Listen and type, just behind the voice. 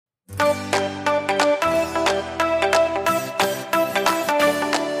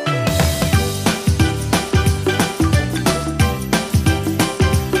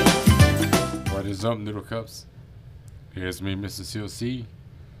Cups? Here's me, Mr. CLC,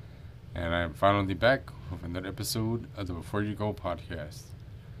 and I'm finally back with another episode of the Before You Go podcast.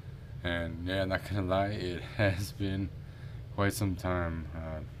 And yeah, not gonna lie, it has been quite some time.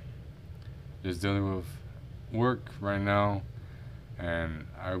 Just dealing with work right now, and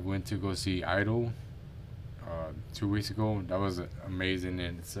I went to go see Idol 2 weeks ago. That was amazing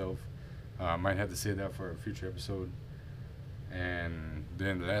in itself. I might have to say that for a future episode. And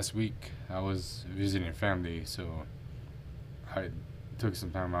then last week I was visiting family, so I took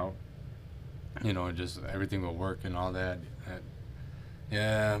some time out. Just everything with work and all that.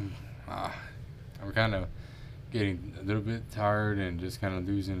 Yeah, I'm kind of getting a little bit tired and just kind of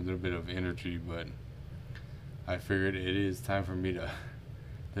losing a little bit of energy, but I figured it is time for me to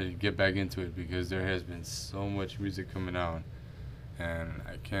get back into it because there has been so much music coming out, and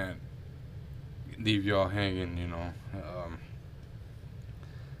I can't leave y'all hanging.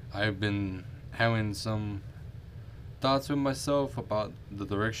 I've been having some thoughts with myself about the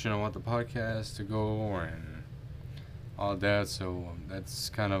direction I want the podcast to go and all that, so that's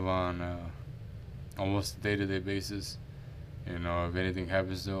kind of on almost a day-to-day basis. If anything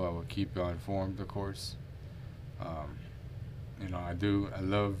happens though, I will keep you informed, of course. I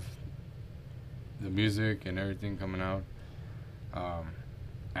love the music and everything coming out.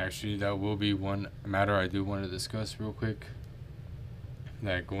 Actually, that will be one matter I do want to discuss real quick.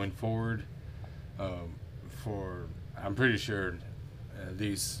 That going forward, for I'm pretty sure at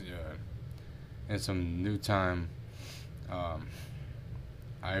least in some new time,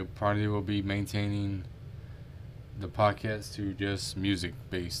 I probably will be maintaining the podcast to just music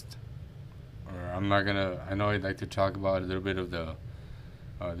based. Or I'm not gonna. I know I'd like to talk about a little bit of the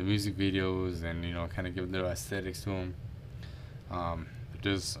music videos and kind of give a little aesthetics to them.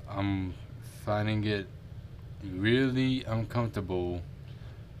 Just I'm finding it really uncomfortable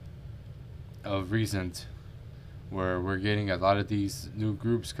of recent where we're getting a lot of these new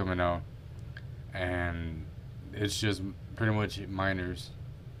groups coming out, and it's just pretty much minors.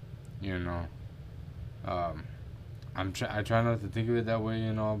 I try not to think of it that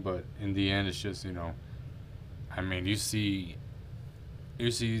way but in the end it's just you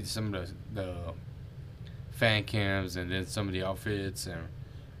see some of the fan cams and then some of the outfits, and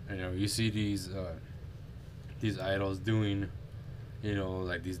you see these idols doing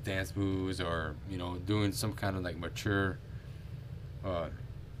like these dance moves, or doing some kind of like mature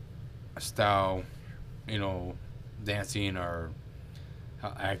style, dancing or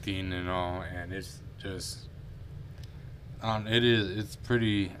acting and all, and it's just it's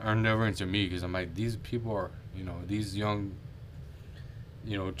pretty unnerving to me because I'm like, these people are these young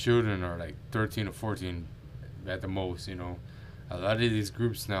children are like 13 or 14 at the most. A lot of these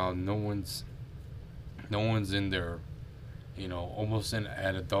groups now, no one's in their almost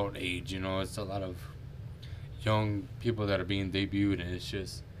at adult age. It's a lot of young people that are being debuted, and it's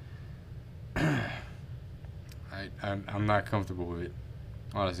just I'm not comfortable with it,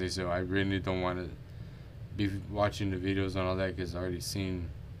 honestly. So I really don't want to be watching the videos and all that because I already seen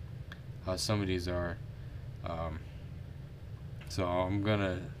how some of these are. So I'm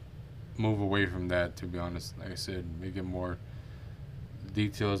gonna move away from that, to be honest. Like I said, make it more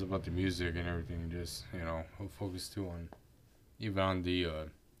details about the music and everything. Just I'll focus too on even on the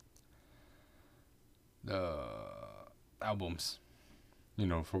albums.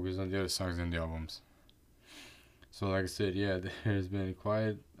 Focus on the other songs in the albums. So like I said, yeah, there's been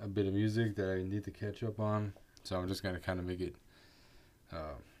quite a bit of music that I need to catch up on. So I'm just gonna kind of make it.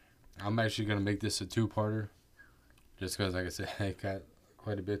 I'm actually gonna make this a two-parter, just because, like I said, I got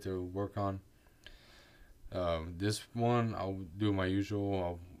quite a bit to work on. This one I'll do my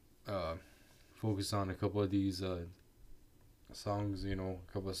usual. I'll focus on a couple of these songs. A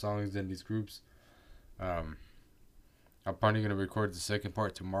couple of songs in these groups. I'm probably gonna record the second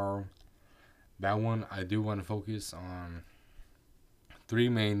part tomorrow. That one I do want to focus on three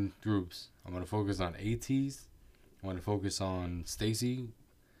main groups. I'm gonna focus on ATEEZ. I want to focus on Stacy,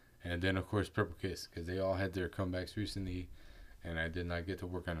 and then of course Purple Kiss, because they all had their comebacks recently, and I did not get to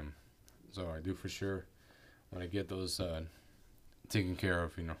work on them. So I do for sure want to get those taken care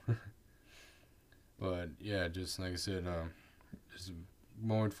of. But yeah, just like I said, just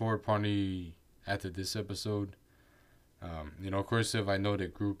going forward, probably after this episode, of course, if I know the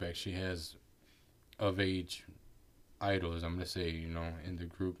group actually has of age idols, I'm gonna say in the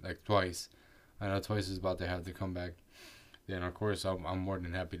group like Twice. I know Twice is about to have to come back. Then of course I'm more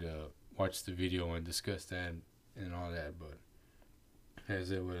than happy to watch the video and discuss that and all that. But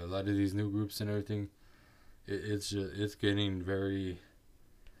as I said, with a lot of these new groups and everything, it's getting very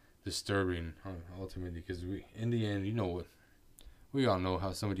disturbing ultimately, because we in the end, we all know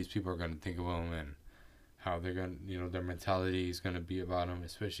how some of these people are gonna think of them, and how they're gonna, their mentality is gonna be about them,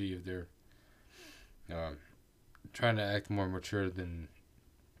 especially if they're uh, trying to act more mature than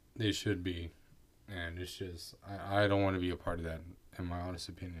they should be. And it's just, I don't want to be a part of that, in my honest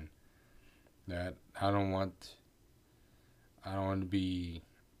opinion. That I don't want to be,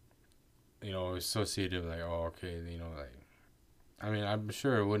 associated with, like, oh, okay, like, I mean, I'm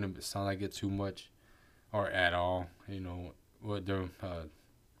sure it wouldn't sound like it too much or at all, what they're,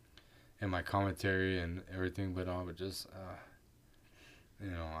 in my commentary and everything, but just,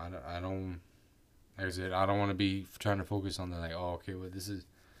 I don't, like I said, I don't want to be trying to focus on the, like, oh, okay, well, this is,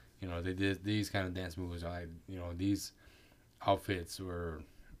 they did these kind of dance moves, these outfits were,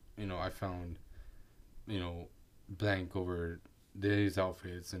 I found, blank over these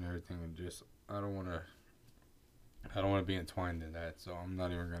outfits and everything, and just, I don't want to be entwined in that, so I'm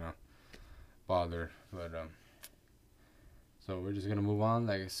not even gonna bother. But so we're just gonna move on.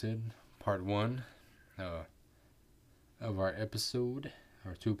 Like I said, part one of our episode,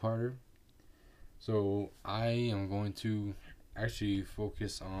 our two-parter. So I am going to actually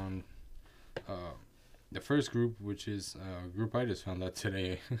focus on the first group, which is a group I just found out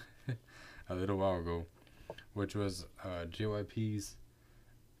today, a little while ago, which was JYP's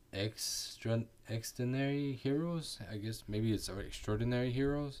Xdinary Heroes. I guess maybe it's Extraordinary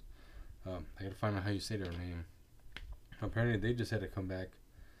Heroes. I gotta find out how you say their name. Apparently, they just had a comeback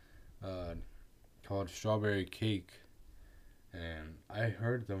called Strawberry Cake, and I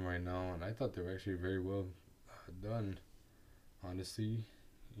heard them right now, and I thought they were actually very well done. Honestly,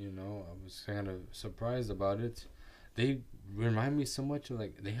 I was kind of surprised about it. They remind me so much of,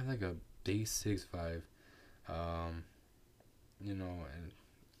 like, they have like a Day 6 vibe, and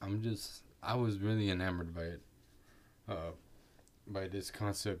I was really enamored by it, by this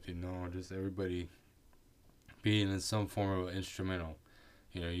concept, just everybody being in some form of an instrumental.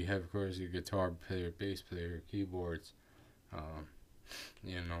 You have, of course, your guitar player, bass player, keyboards,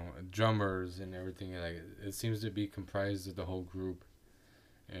 drummers and everything. Like, it seems to be comprised of the whole group,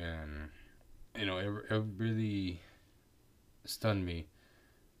 and it really stunned me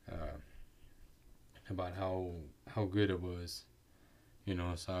about how good it was.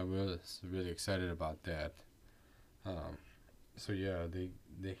 So I was really excited about that. So yeah, they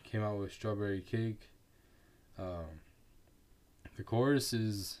came out with Strawberry Cake. The chorus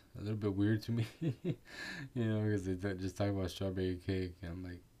is a little bit weird to me, because they just talk about strawberry cake. And I'm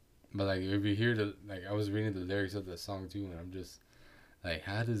like, but like, if you hear I was reading the lyrics of the song too, and I'm just like,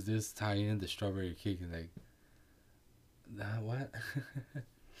 how does this tie into strawberry cake? And like, what?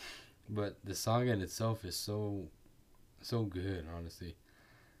 But the song in itself is so good, honestly.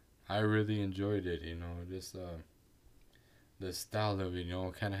 I really enjoyed it, just the style of it,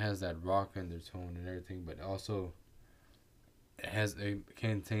 kind of has that rock undertone and everything, but also it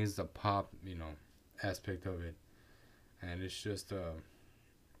contains the pop, aspect of it, and it's just it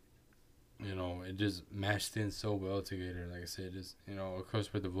just mashed in so well together. Like I said, just of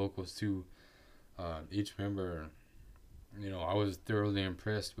course with the vocals too. Each member, I was thoroughly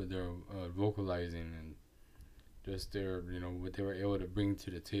impressed with their vocalizing and just their, what they were able to bring to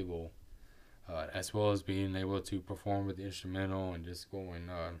the table, as well as being able to perform with the instrumental and just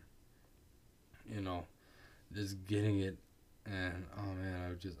going, just getting it. And oh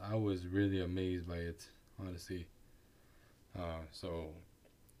man, I was really amazed by it, honestly. So,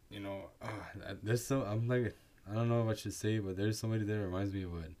 there's I'm like, I don't know what I should say, but there's somebody that reminds me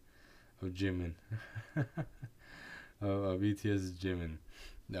of Jimin, BTS Jimin,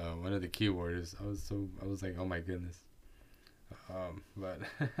 one of the keyboardists. I was like, oh my goodness. But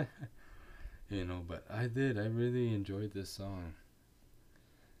but I really enjoyed this song,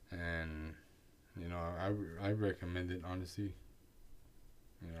 and I recommend it, honestly.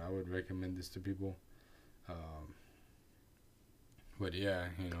 I would recommend this to people. But yeah,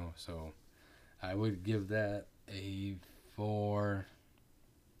 so I would give that a 4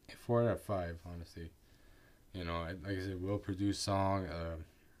 out of 5, honestly. Like I said, well produced song.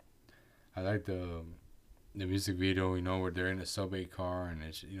 I like the music video, where they're in a subway car, and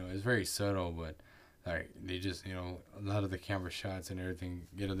it's it's very subtle, but like they just a lot of the camera shots and everything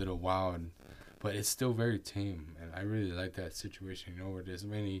get a little wild, but it's still very tame, and I really like that situation. Where there's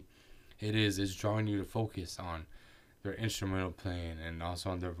it's drawing you to focus on their instrumental playing and also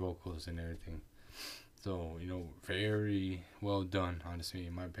on their vocals and everything. So very well done, honestly,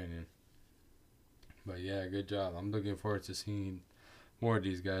 in my opinion. But yeah, good job. I'm looking forward to seeing more of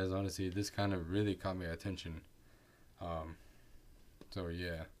these guys. Honestly, this kind of really caught my attention. So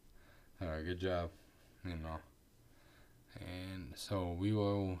yeah, good job. And so we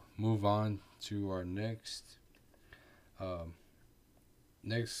will move on to our next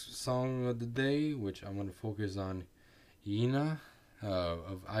Next song of the day, which I'm gonna focus on, Yena,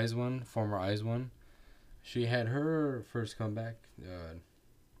 of Eyes One, former Eyes One. She had her first comeback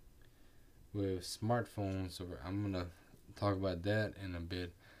with smartphones, so I'm gonna talk about that in a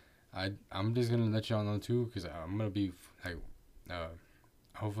bit. I'm just gonna let y'all know too, cause I'm gonna be like, uh,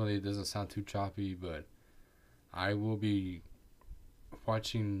 hopefully it doesn't sound too choppy, but I will be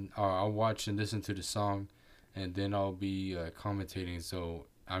watching. I'll watch and listen to the song, and then I'll be commentating. So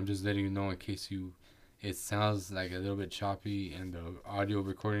I'm just letting you know in case it sounds like a little bit choppy in the audio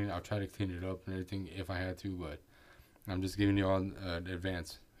recording. I'll try to clean it up and everything if I had to, but I'm just giving you all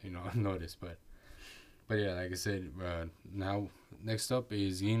advance, notice. But yeah, like I said, now next up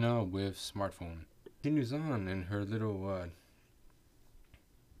is Yena with Smartphone. Continues on in her little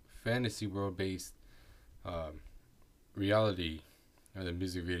fantasy world based uh, reality of the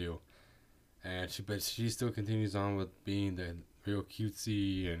music video, and she still continues on with being the real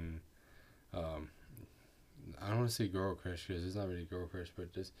cutesy and um, I don't want to say girl crush because it's not really girl crush,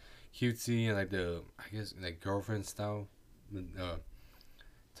 but just cutesy and like the I guess like girlfriend style uh,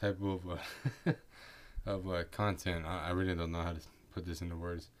 type of content. I really don't know how to put this into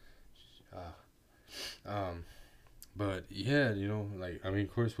words. Um, but yeah, like I mean,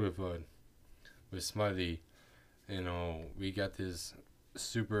 of course with Smiley, we got this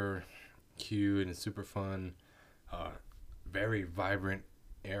super cute and super fun, very vibrant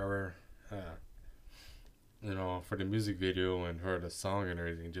era. For the music video and for the song and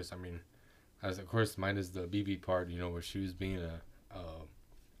everything. Just I mean, as of course minus the BB part, where she was being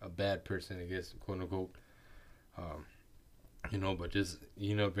a bad person, I guess, quote unquote. But just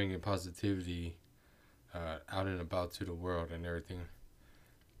bringing positivity out and about to the world and everything.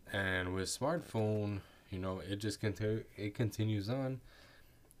 And with Smartphone, it continues on.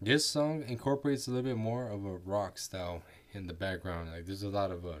 This song incorporates a little bit more of a rock style in the background. Like there's a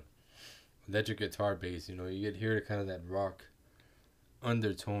lot of electric guitar bass. You get hear kind of that rock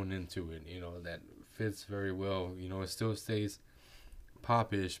undertone into it. That fits very well. It still stays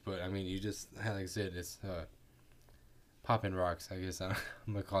popish, but I mean, you just like I said, it's poppin' rocks. I guess I'm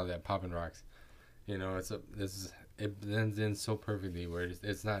gonna call that poppin' rocks. It blends in so perfectly where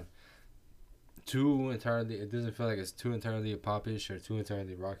it's not too entirely. It doesn't feel like it's too entirely popish or too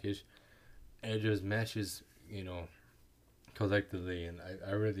entirely rockish. It just matches, collectively, and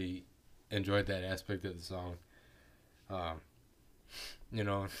I really enjoyed that aspect of the song. Um,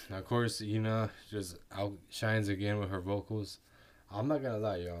 of course, just outshines again with her vocals. I'm not gonna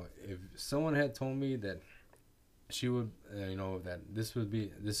lie, y'all. If someone had told me that she would, that this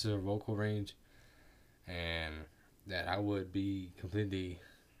is her vocal range, and that I would be completely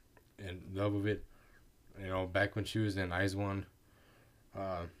in love with it, back when she was in Eyes One,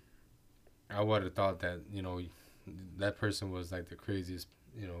 I would have thought that that person was like the craziest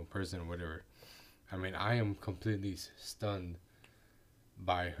person or whatever. I mean, I am completely stunned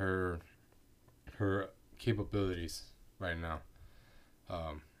by her capabilities right now.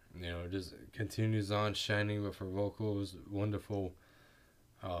 Just continues on shining with her vocals, wonderful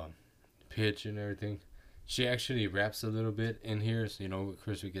pitch and everything. She actually raps a little bit in here, so of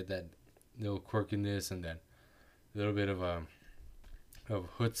course we get that little quirkiness and that little bit of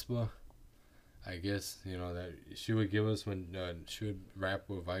chutzpah, I guess. That she would give us when she would rap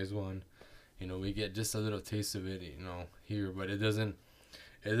with Eyes One. We get just a little taste of it, here, but it doesn't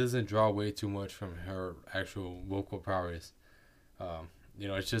draw way too much from her actual vocal prowess.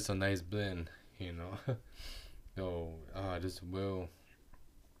 It's just a nice blend, So, just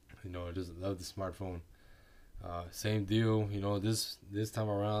I just love the Smartphone. Same deal, this time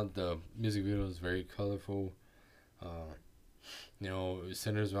around the music video is very colorful. It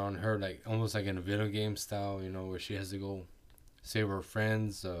centers around her like almost like in a video game style, where she has to go save her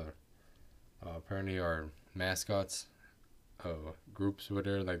friends. Apparently are mascots, groups with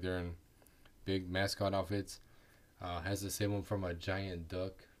her, like they're in big mascot outfits. Has to save them from a giant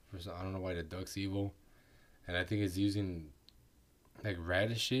duck. I don't know why the duck's evil, and I think it's using like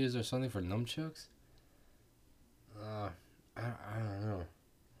radishes or something for nunchucks. I don't know.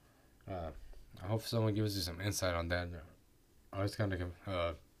 I hope someone gives you some insight on that. I was kind of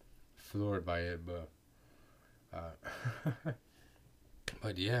floored by it, but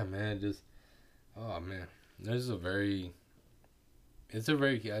yeah, man, just oh man, this is I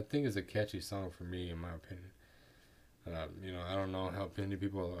think it's a catchy song for me, in my opinion. I don't know how many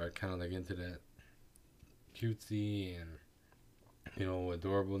people are kind of like into that cutesy and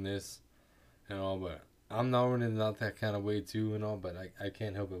adorableness and all, but I'm not that kind of way too and all. But I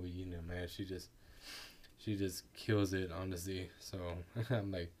can't help it with Yena, man. She just kills it, honestly. So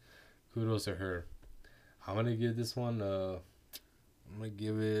I'm like, kudos to her. I'm gonna give this one I'm gonna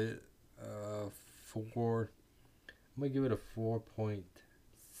give it four. I'm gonna give it a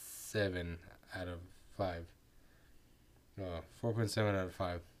 4.7 out of 5. 4.7 out of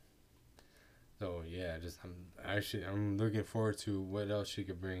 5. So yeah, just I'm looking forward to what else she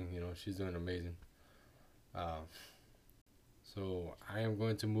could bring. She's doing amazing. Uh, so I am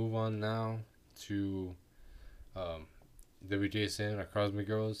going to move on now to um, WJSN, our Cosmic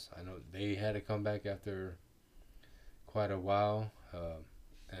Girls. I know they had to come back after quite a while,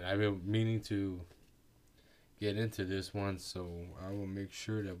 and I've been meaning to get into this one, so I will make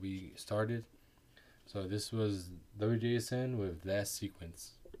sure that we started. So this was WJSN with Last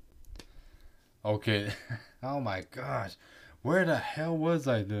Sequence. Okay. Oh my gosh. Where the hell was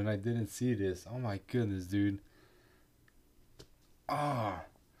I, dude? I didn't see this. Oh my goodness, dude. Oh.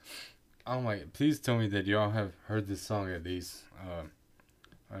 Oh my. Please tell me that y'all have heard this song at least.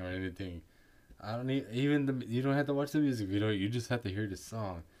 Or anything. I don't need, you don't have to watch the music video. You just have to hear the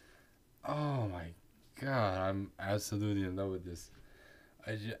song. Oh my god. I'm absolutely in love with this.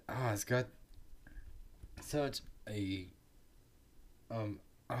 It's got such a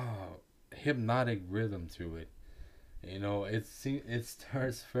hypnotic rhythm to it. It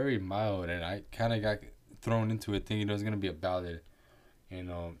starts very mild, and I kind of got thrown into it thinking it was gonna be a ballad.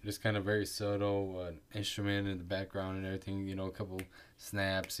 Just kind of very subtle instrument in the background and everything. A couple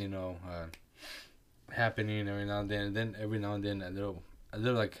snaps. Happening every now and then, every now and then a little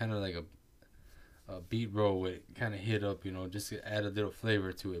like kind of like a beat roll would kind of hit up. Just to add a little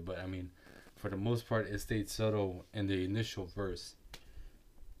flavor to it. But I mean, for the most part, it stayed subtle in the initial verse,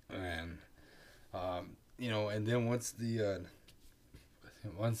 and and then once the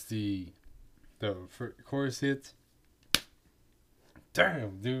chorus hits,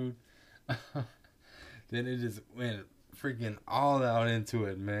 damn, dude, then it just went freaking all out into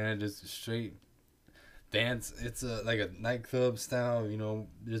it, man. Just straight dance. It's like a nightclub style,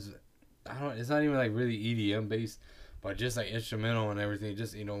 just I don't. It's not even like really EDM based, but just like instrumental and everything.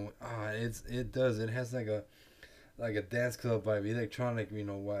 Just it has like a dance club vibe, electronic,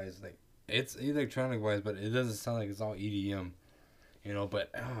 wise. Like it's electronic wise, but it doesn't sound like it's all EDM, But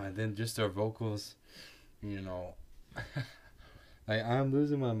and then just their vocals, like I'm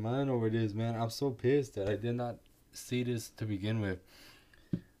losing my mind over this, man. I'm so pissed that I did not see this to begin with.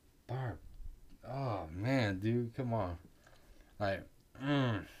 Barb, oh man, dude, come on, like,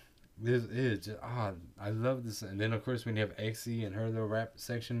 this is just I love this. And then of course when you have Xe and her little rap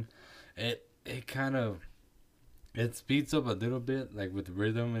section, it kind of it speeds up a little bit, like with the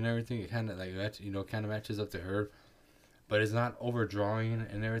rhythm and everything. It kind of like kind of matches up to her, but it's not overdrawing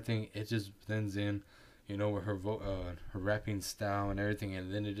and everything. It just blends in, with her her rapping style and everything,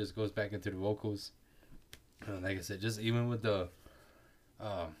 and then it just goes back into the vocals. Like I said, just even with the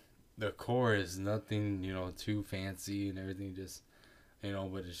chorus, nothing too fancy and everything. Just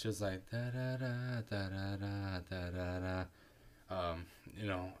but it's just like da da da da da da da da da.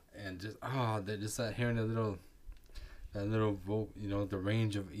 And just hearing that little vocal, the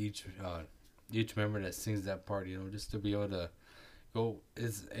range of each member that sings that part, just to be able to go,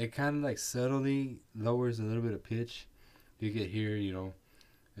 it kind of like subtly lowers a little bit of pitch. You could hear,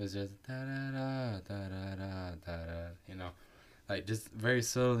 it's just da da da da da da da, like just very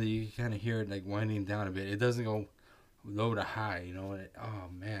subtly. You can kind of hear it like winding down a bit. It doesn't go low to high, oh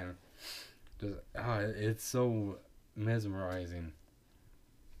man, it's so mesmerizing.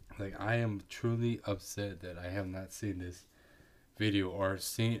 Like I am truly upset that I have not seen this video or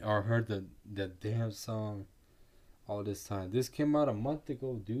heard the damn song all this time. This came out a month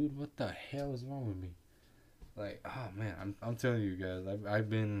ago, dude. What the hell is wrong with me? Like, oh man, I'm telling you guys, I've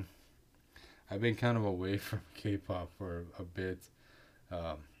been kind of away from K-pop for a bit,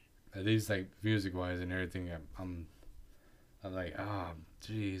 at least like music wise and everything. I'm like,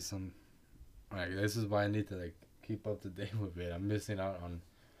 jeez, I'm like, this is why I need to like keep up to date with it. I'm missing out on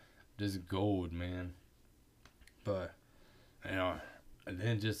this gold, man. But and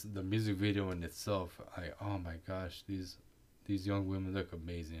then just the music video in itself, like, oh my gosh, these young women look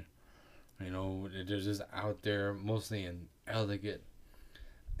amazing. They're just out there mostly in elegant,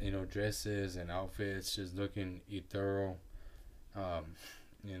 dresses and outfits, just looking ethereal.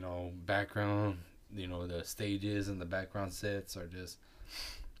 Background, the stages and the background sets are just,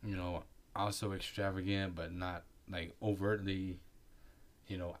 also extravagant, but not like overtly,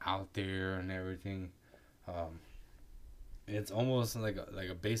 out there and everything. It's almost like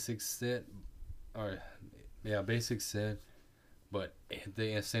a basic set, or basic set, but at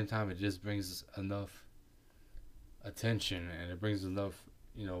the same time it just brings enough attention, and it brings enough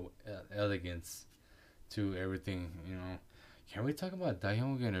elegance to everything. Can we talk about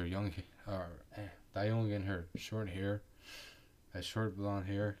Dayoung and her Dayoung and her short hair? that short blonde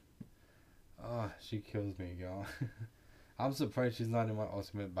hair. Oh, she kills me, y'all. I'm surprised she's not in my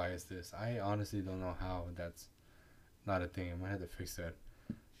ultimate bias list. I honestly don't know how that's not a thing. I might have to fix that.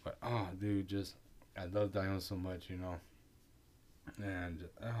 But oh, dude, just I love Diana so much, and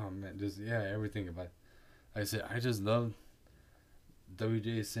oh man, just yeah, everything about it. Like I said, I just love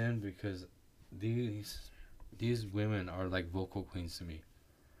WJSN because these these women are like vocal queens to me.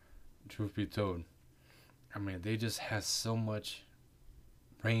 Truth be told, I mean they just have so much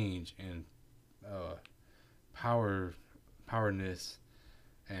range and uh, power, powerness,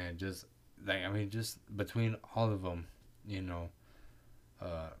 and just like I mean just between all of them, you know,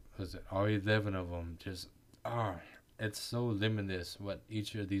 was it all 11 of them? Just ah, it's so limitless what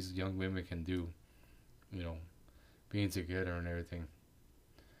each of these young women can do, you know, being together and everything.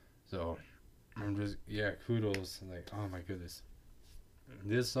 So I'm just yeah, kudos. Like oh my goodness,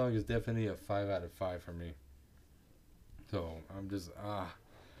 this song is definitely a 5 out of 5 for me. So I'm just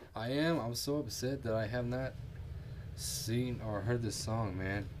I'm so upset that I have not seen or heard this song,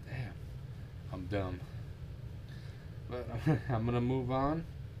 man. Damn, I'm dumb. But I'm gonna move on,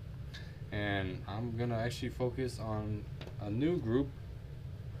 and I'm gonna actually focus on a new group.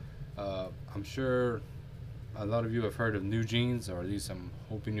 I'm sure a lot of you have heard of New Jeans, or at least I'm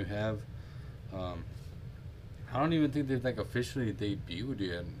hoping you have. Um, I don't even think they've like officially debuted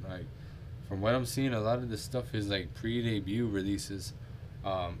yet. Like from what I'm seeing, a lot of this stuff is like pre-debut releases.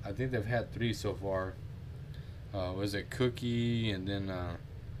 I think they've had 3 so far. Was it Cookie, and then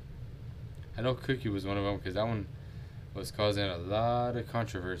I know Cookie was one of them because that one was causing a lot of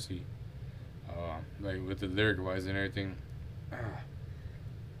controversy, like with the lyric wise and everything.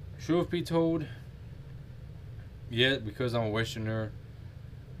 Truth be told, yeah, because I'm a Westerner,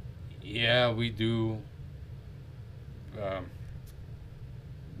 yeah, we do um,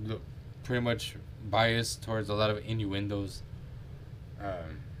 look pretty much biased towards a lot of innuendos.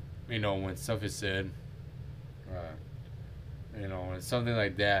 When stuff is said, when something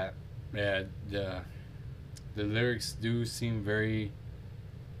like that, yeah, the lyrics do seem very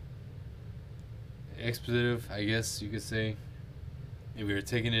expletive, I guess you could say, if we were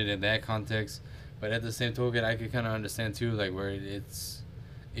taking it in that context. But at the same token, I could kind of understand too, like where it's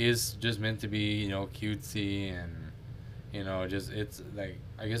is just meant to be, cutesy and just it's like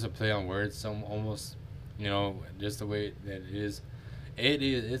I guess a play on words, some almost, just the way that it is.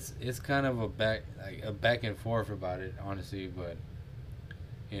 It's kind of a back and forth about it, honestly, but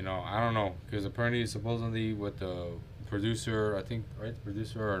I don't know because apparently supposedly with the producer, I think, right, the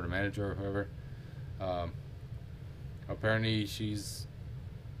producer or the manager or whoever, um, apparently she's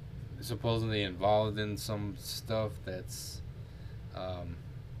supposedly involved in some stuff that's um,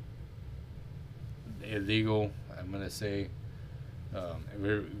 illegal. I'm gonna say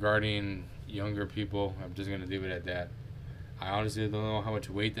regarding younger people. I'm just gonna leave it at that. I honestly don't know how much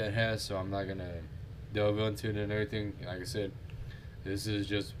weight that has, so I'm not gonna delve into it and everything. Like I said, this is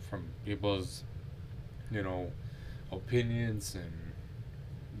just from people's, opinions and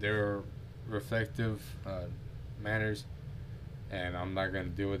their reflective manners, and I'm not gonna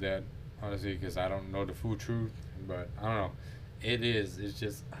deal with that honestly because I don't know the full truth. But I don't know. It is. It's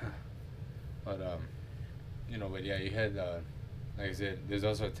just. But But yeah, you had like I said, there's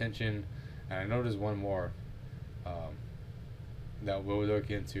also attention, and I know there's one more um, that we'll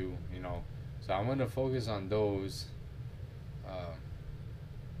look into. So I'm gonna focus on those,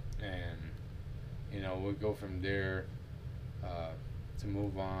 and we'll go from there to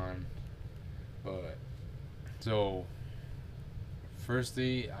move on. But so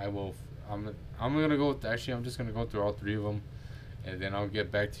firstly, I'm gonna go. Actually, I'm just gonna go through all 3 of them, and then I'll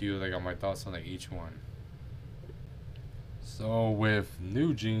get back to you like on my thoughts on like each one. So with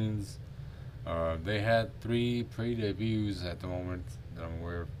New Jeans, they had 3 pre-debuts at the moment that I'm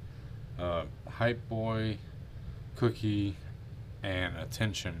aware of. Hype Boy, Cookie, and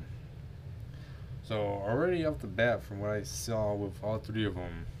Attention. So already off the bat, from what I saw with all 3 of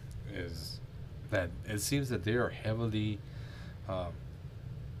them, is that it seems that they are heavily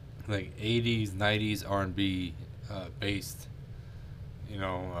like 80s, 90s R&B based,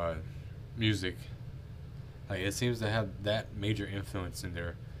 music. Like it seems to have that major influence in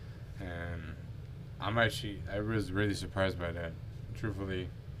there, and I was really surprised by that, truthfully.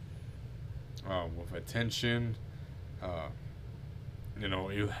 With Attention,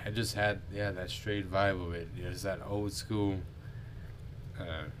 it just had that straight vibe of it. It's that old school,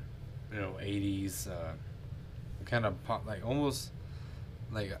 80s kind of pop, like almost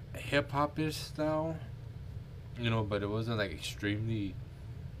like a hip hop ish style, but it wasn't like extremely,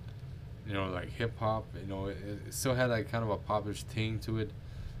 like hip hop. It still had like kind of a popish thing to it,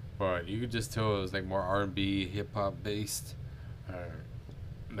 but you could just tell it was like more R&B, hip hop based.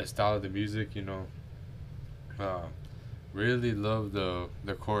 the style of the music, uh, really love the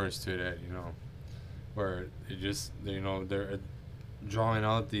chorus to that, where it just, they're drawing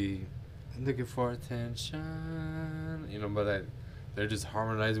out the looking for attention, but they're just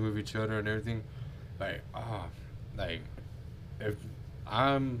harmonizing with each other and everything. Like, like, if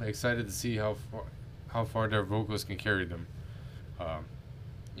I'm excited to see how far their vocals can carry them. Um,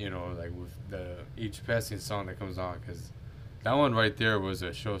 like with the each passing song that comes on, because that one right there was a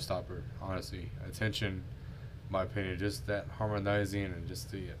showstopper. Honestly, attention, in my opinion, just that harmonizing and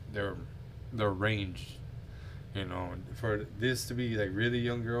just their range. For this to be like really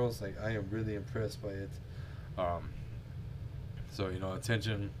young girls, like I am really impressed by it. Um, so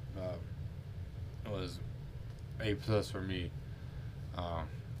attention was A+ for me. Um,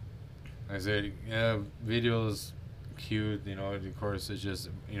 like I said, yeah, videos cute. Of course, it's just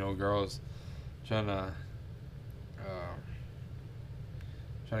girls trying to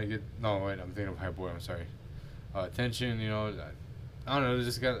get. No, wait, I'm thinking of High Boy. I'm sorry. Attention. I don't know.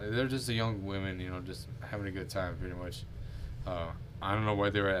 They're just the young women. Just having a good time, pretty much. I don't know why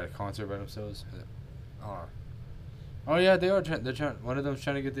they were at a concert by themselves. Oh yeah, they are trying. They're trying. One of them's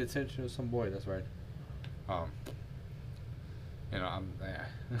trying to get the attention of some boy. That's right. Um, I'm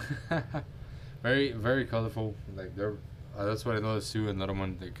very very colorful. Like they're. That's what I noticed too. Another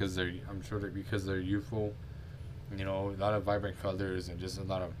one because I'm sure that because they're youthful. A lot of vibrant colors and just a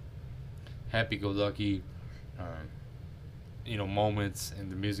lot of happy-go-lucky, moments in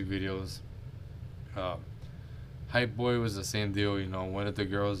the music videos. Hype Boy was the same deal. One of the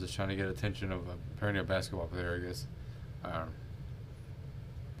girls is trying to get attention of apparently a basketball player, I guess.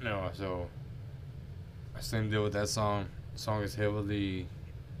 So same deal with that song. The song is heavily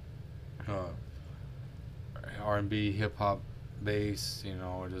R&B, hip hop bass.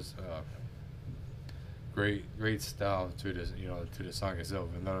 Just great style to this. To the song itself.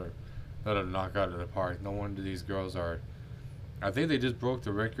 Another knockout of the park. No wonder these girls are. I think they just broke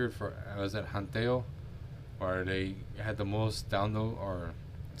the record for was that Hanteo, where they had the most download or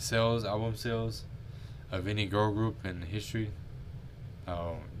album sales of any girl group in history.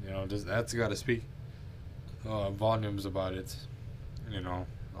 Just that's got to speak volumes about it.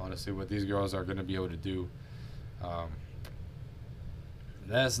 Honestly, what these girls are going to be able to do.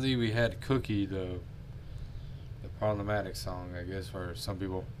 Lastly, we had Cookie, the problematic song, I guess, for some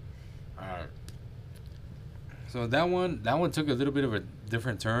people. So that one took a little bit of a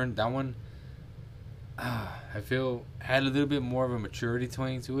different turn. That one, I feel, had a little bit more of a maturity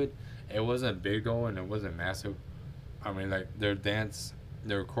twang to it. It wasn't big though, and it wasn't massive. I mean, like their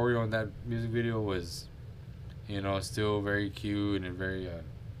choreo in that music video was, still very cute and very.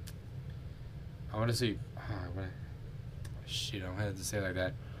 I want to say, shit, I had to say it like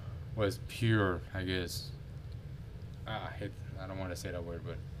that. Was pure, I guess. I don't want to say that word,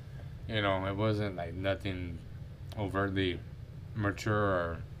 but it wasn't like nothing overtly mature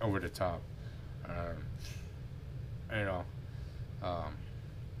or over the top.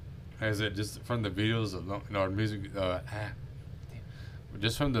 As it just from the videos alone, music,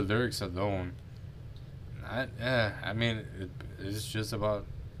 just from the lyrics alone. I mean, it's just about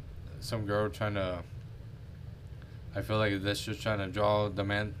some girl trying to. I feel like that's just trying to draw the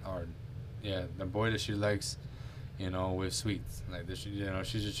man or, the boy that she likes, with sweets. Like this,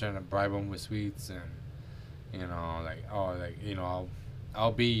 she's just trying to bribe him with sweets and,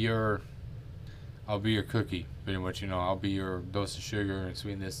 I'll be your cookie, pretty much. I'll be your dose of sugar and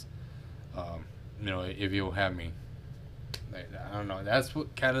sweetness. If you'll have me. Like, I don't know. That's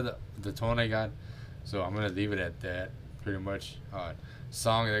what kind of the tone I got. So I'm gonna leave it at that, pretty much.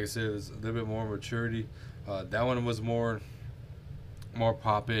 Song, like I said, was a little bit more maturity. That one was more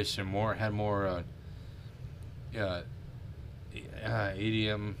popish and had more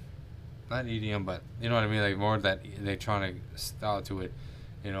EDM, not EDM, but you know what I mean, like more of that electronic style to it.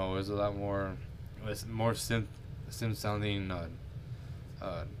 It was a lot more, it was more synth sounding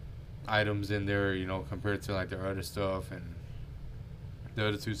items in there, compared to like their other stuff and the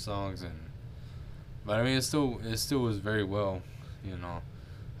other two songs. But I mean, it still was very well,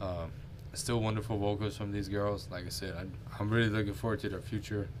 still wonderful vocals from these girls. Like I said, I'm really looking forward to their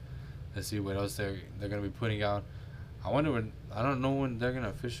future. Let's see what else they're gonna be putting out. I don't know when they're gonna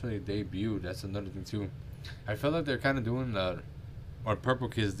officially debut. That's another thing too. I feel like they're kind of doing what Purple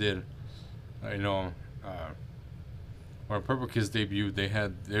Kids did. When Purple Kids debuted, they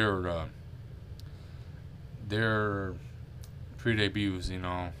had their pre-debuts,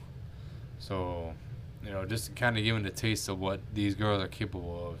 so just kind of giving the taste of what these girls are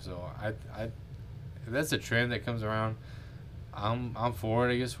capable of. So if that's a trend that comes around, I'm for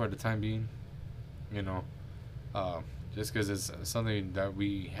it, I guess, for the time being. just because it's something that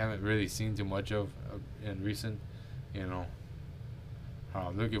we haven't really seen too much of in recent. You know,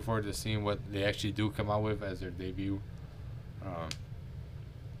 I'm looking forward to seeing what they actually do come out with as their debut. Um,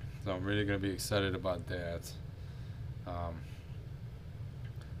 so I'm really gonna be excited about that. Um,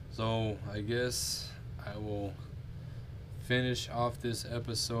 so I guess I will finish off this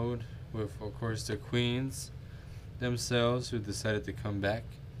episode with, of course, the Queens themselves who decided to come back.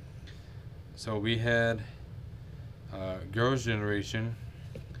 So we had Girls' Generation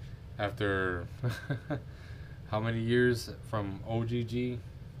after how many years from OGG, you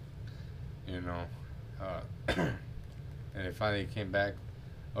know, and it finally came back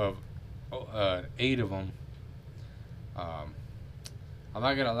of 8 of them. I'm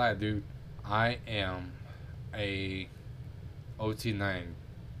not gonna lie, dude. I am a OT9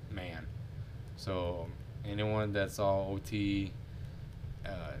 man. So anyone that's all OT,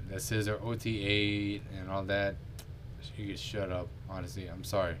 that says they're OT8 and all that, you can shut up. Honestly, I'm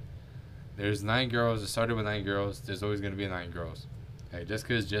sorry. There's 9 girls. It started with 9 girls. There's always gonna be 9 girls. Hey, just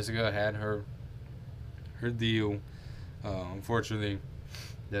because Jessica had her deal, unfortunately,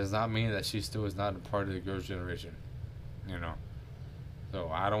 does not mean that she still is not a part of the Girls' Generation. You know. So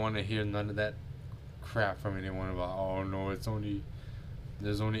I don't want to hear none of that crap from anyone about, oh no, there's only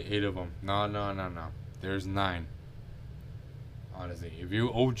 8 of them. No. There's 9. Honestly, if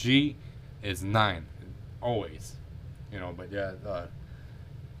you OG, it's 9, always. You know, but yeah.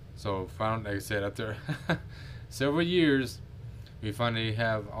 So found, like I said, after several years, we finally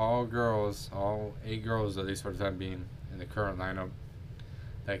have all 8 girls, at least for the time being, in the current lineup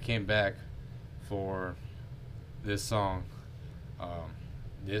that came back for this song.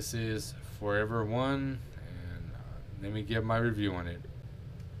 This is Forever One, and let me give my review on it.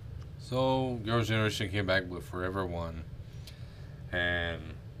 So, Girls' Generation came back with Forever One, and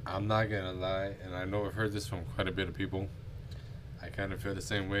I'm not gonna lie, and I know I've heard this from quite a bit of people. I kind of feel the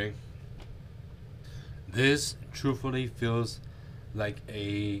same way. This truthfully feels like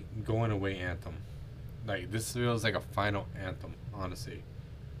a going away anthem. Like, this feels like a final anthem, honestly.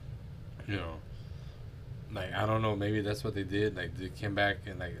 You know, like, I don't know, maybe that's what they did. Like, they came back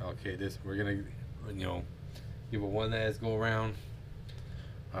and like, okay, this, we're gonna, you know, give it one last go around.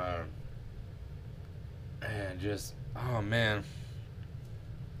 And just, oh man,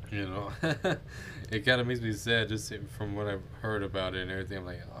 you know, it kind of makes me sad just from what I've heard about it and everything. I'm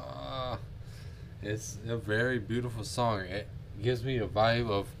like, ah, it's a very beautiful song. It gives me a vibe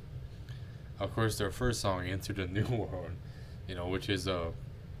of course, their first song, Into the New World, you know, which is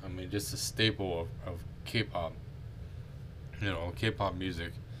just a staple of K-pop, you know, K-pop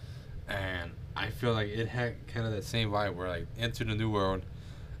music. And I feel like it had kind of that same vibe where, like, Into the New World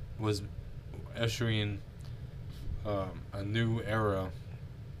was ushering a new era,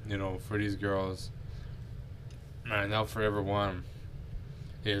 you know, for these girls. And now Forever One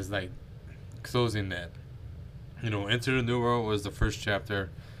is like closing that. You know, Into the New World was the first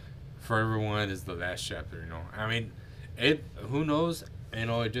chapter. Forever One is the last chapter, you know. I mean, it, who knows? You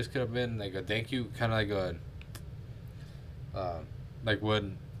know, it just could have been like a thank you, kind of like what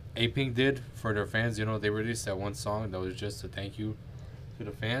A-Pink did for their fans. You know, they released that one song that was just a thank you to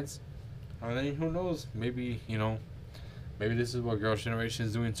the fans. I mean, who knows? Maybe, you know, maybe this is what Girls' Generation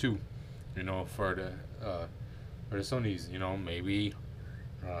is doing too. You know, for the Sonys. You know, maybe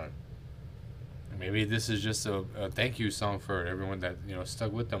this is just a thank you song for everyone that, you know,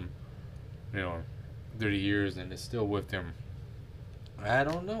 stuck with them, you know, 30 years and is still with them. I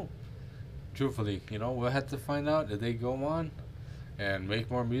don't know. Truthfully, you know, we'll have to find out if they go on and make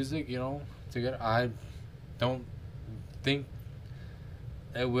more music, you know, together. I don't think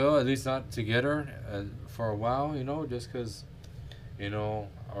it will, at least not together for a while, you know, just because, you know,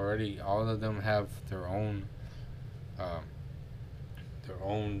 already all of them have their own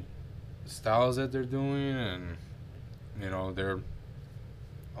styles that they're doing, and, you know, their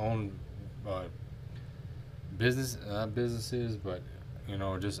own businesses, but, you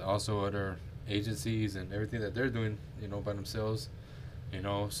know, just also other agencies and everything that they're doing, you know, by themselves. You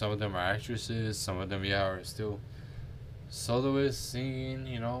know, some of them are actresses, some of them, yeah, are still soloists singing,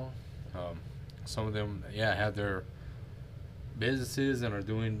 you know. Some of them, yeah, have their businesses and are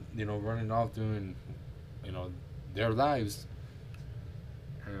doing, you know, running off doing, you know, their lives.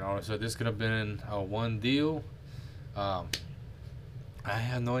 You know, so this could have been a one deal. I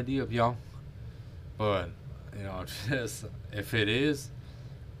have no idea, y'all. But, you know, just if it is,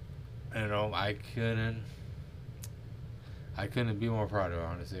 you know, I couldn't be more proud of it,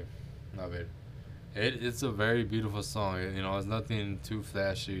 honestly. Love it. It's a very beautiful song. You know, it's nothing too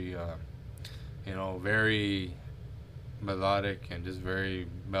flashy. You know, very melodic and just very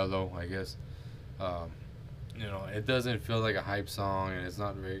mellow, I guess. you know, it doesn't feel like a hype song, and it's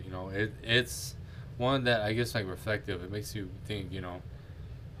not very, you know, it's one that I guess like reflective. It makes you think,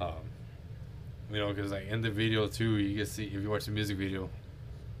 um, because like in the video too, you can see if you watch the music video,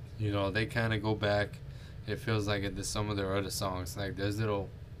 they kind of go back. It feels like into some of their other songs. Like there's little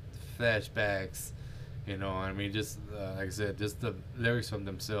flashbacks, I mean, just like I said, just the lyrics from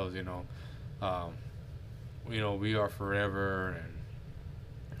themselves, um, we are forever,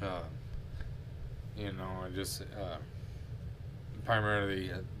 and just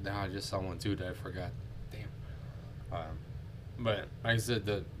primarily now I just saw one too that I forgot. Damn. But like I said,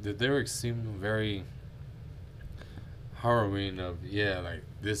 the lyrics seem very harrowing. Of like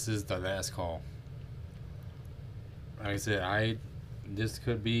this is the last call. Like I said, this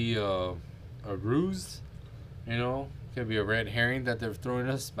could be a ruse, could be a red herring that they're throwing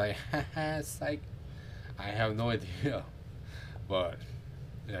us by psych. I have no idea, but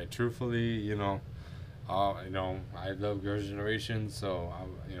yeah, truthfully, I love Girls' Generation, so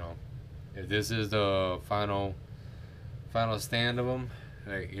if this is the final stand of them,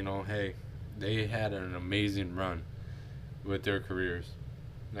 like hey, they had an amazing run with their careers.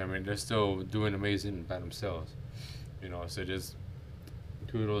 I mean, they're still doing amazing by themselves, So just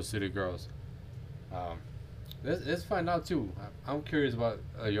kudos to the girls. Let's find out too. I'm curious about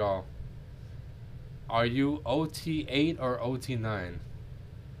y'all. Are you OT8 or OT9?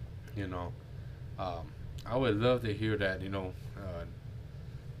 I would love to hear that.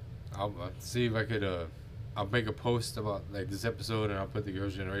 I'll see if I could. I'll make a post about like this episode, and I'll put the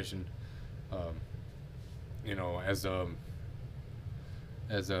Girls' Generation,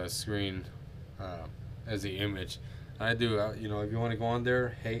 as a screen, as the image. I do. If you want to go on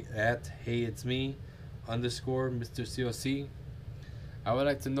there, hey it's me, _ Mr. COC. I would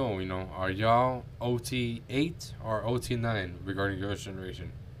like to know, are y'all OT8 or OT9 regarding Girls'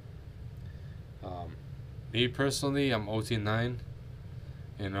 Generation? Me personally, I'm OT9.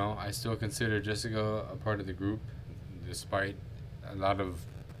 I still consider Jessica a part of the group, despite a lot of,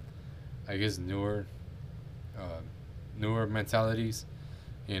 I guess, newer mentalities.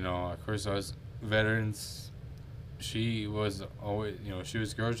 Of course, us veterans, she was always, she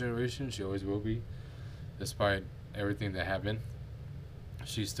was Girls' Generation. She always will be, despite everything that happened.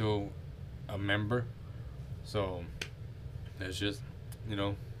 She's still a member, so that's just,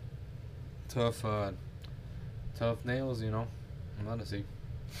 tough nails. Honestly,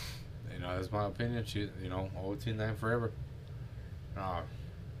 that's my opinion. She, OT9 forever. Like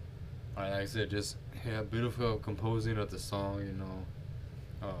I said, just beautiful composing of the song.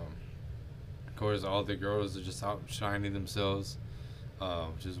 Of course, all the girls are just outshining themselves.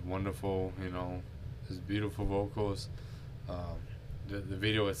 Just wonderful. Just beautiful vocals. The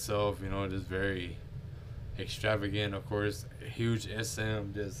video itself, just very extravagant. Of course, huge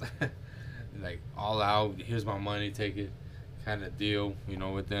SM, just like all out. Here's my money, take it, kind of deal.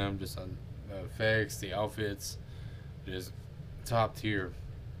 With them, just the effects, the outfits, just top tier.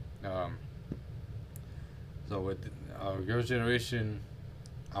 So with Girls' Generation,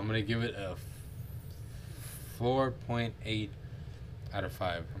 I'm gonna give it a 4.8 out of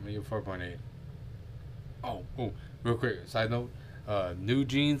 5. I'm gonna give 4.8. Oh, real quick, side note. New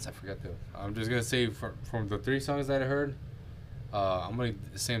Jeans, I forgot to. I'm just gonna say from the 3 songs that I heard, I'm gonna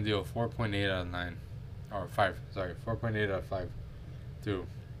same deal, 4.8 out of 9, or 5. Sorry, 4.8 out of 5, too.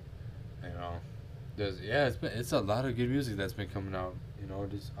 It's a lot of good music that's been coming out.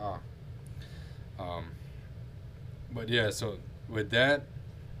 But yeah, so with that,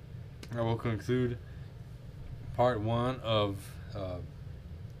 I will conclude part 1 of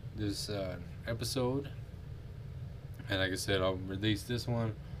this episode. And like I said, I'll release this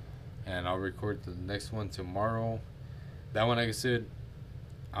one, and I'll record the next one tomorrow. That one, like I said,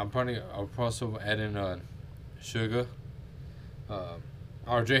 I'll also add in Suga,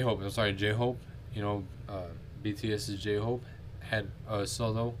 or J-Hope. I'm sorry, J-Hope. BTS's J-Hope had a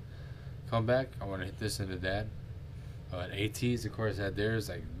solo comeback. I want to hit this into that. ATs, of course, had theirs.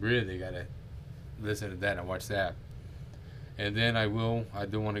 Like, really gotta listen to that and watch that. And then I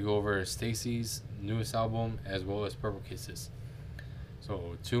do want to go over Stacy's newest album, as well as Purple Kisses.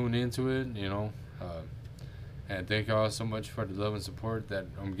 So tune into it, and thank y'all so much for the love and support that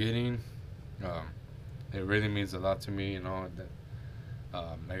I'm getting. It really means a lot to me, like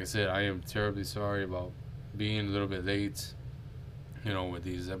I said, I am terribly sorry about being a little bit late, with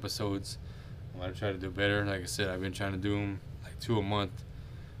these episodes. I'm going to try to do better. Like I said, I've been trying to do them like 2 a month,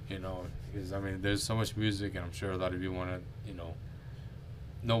 because, I mean, there's so much music, and I'm sure a lot of you want to,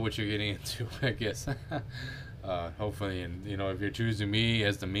 know what you're getting into, I guess. Hopefully, and, if you're choosing me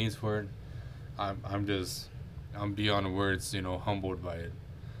as the means for it, I'm beyond words, humbled by it.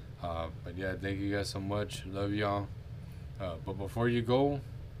 But yeah, thank you guys so much. Love y'all. But before you go,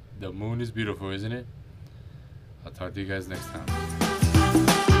 the moon is beautiful, isn't it? I'll talk to you guys next time.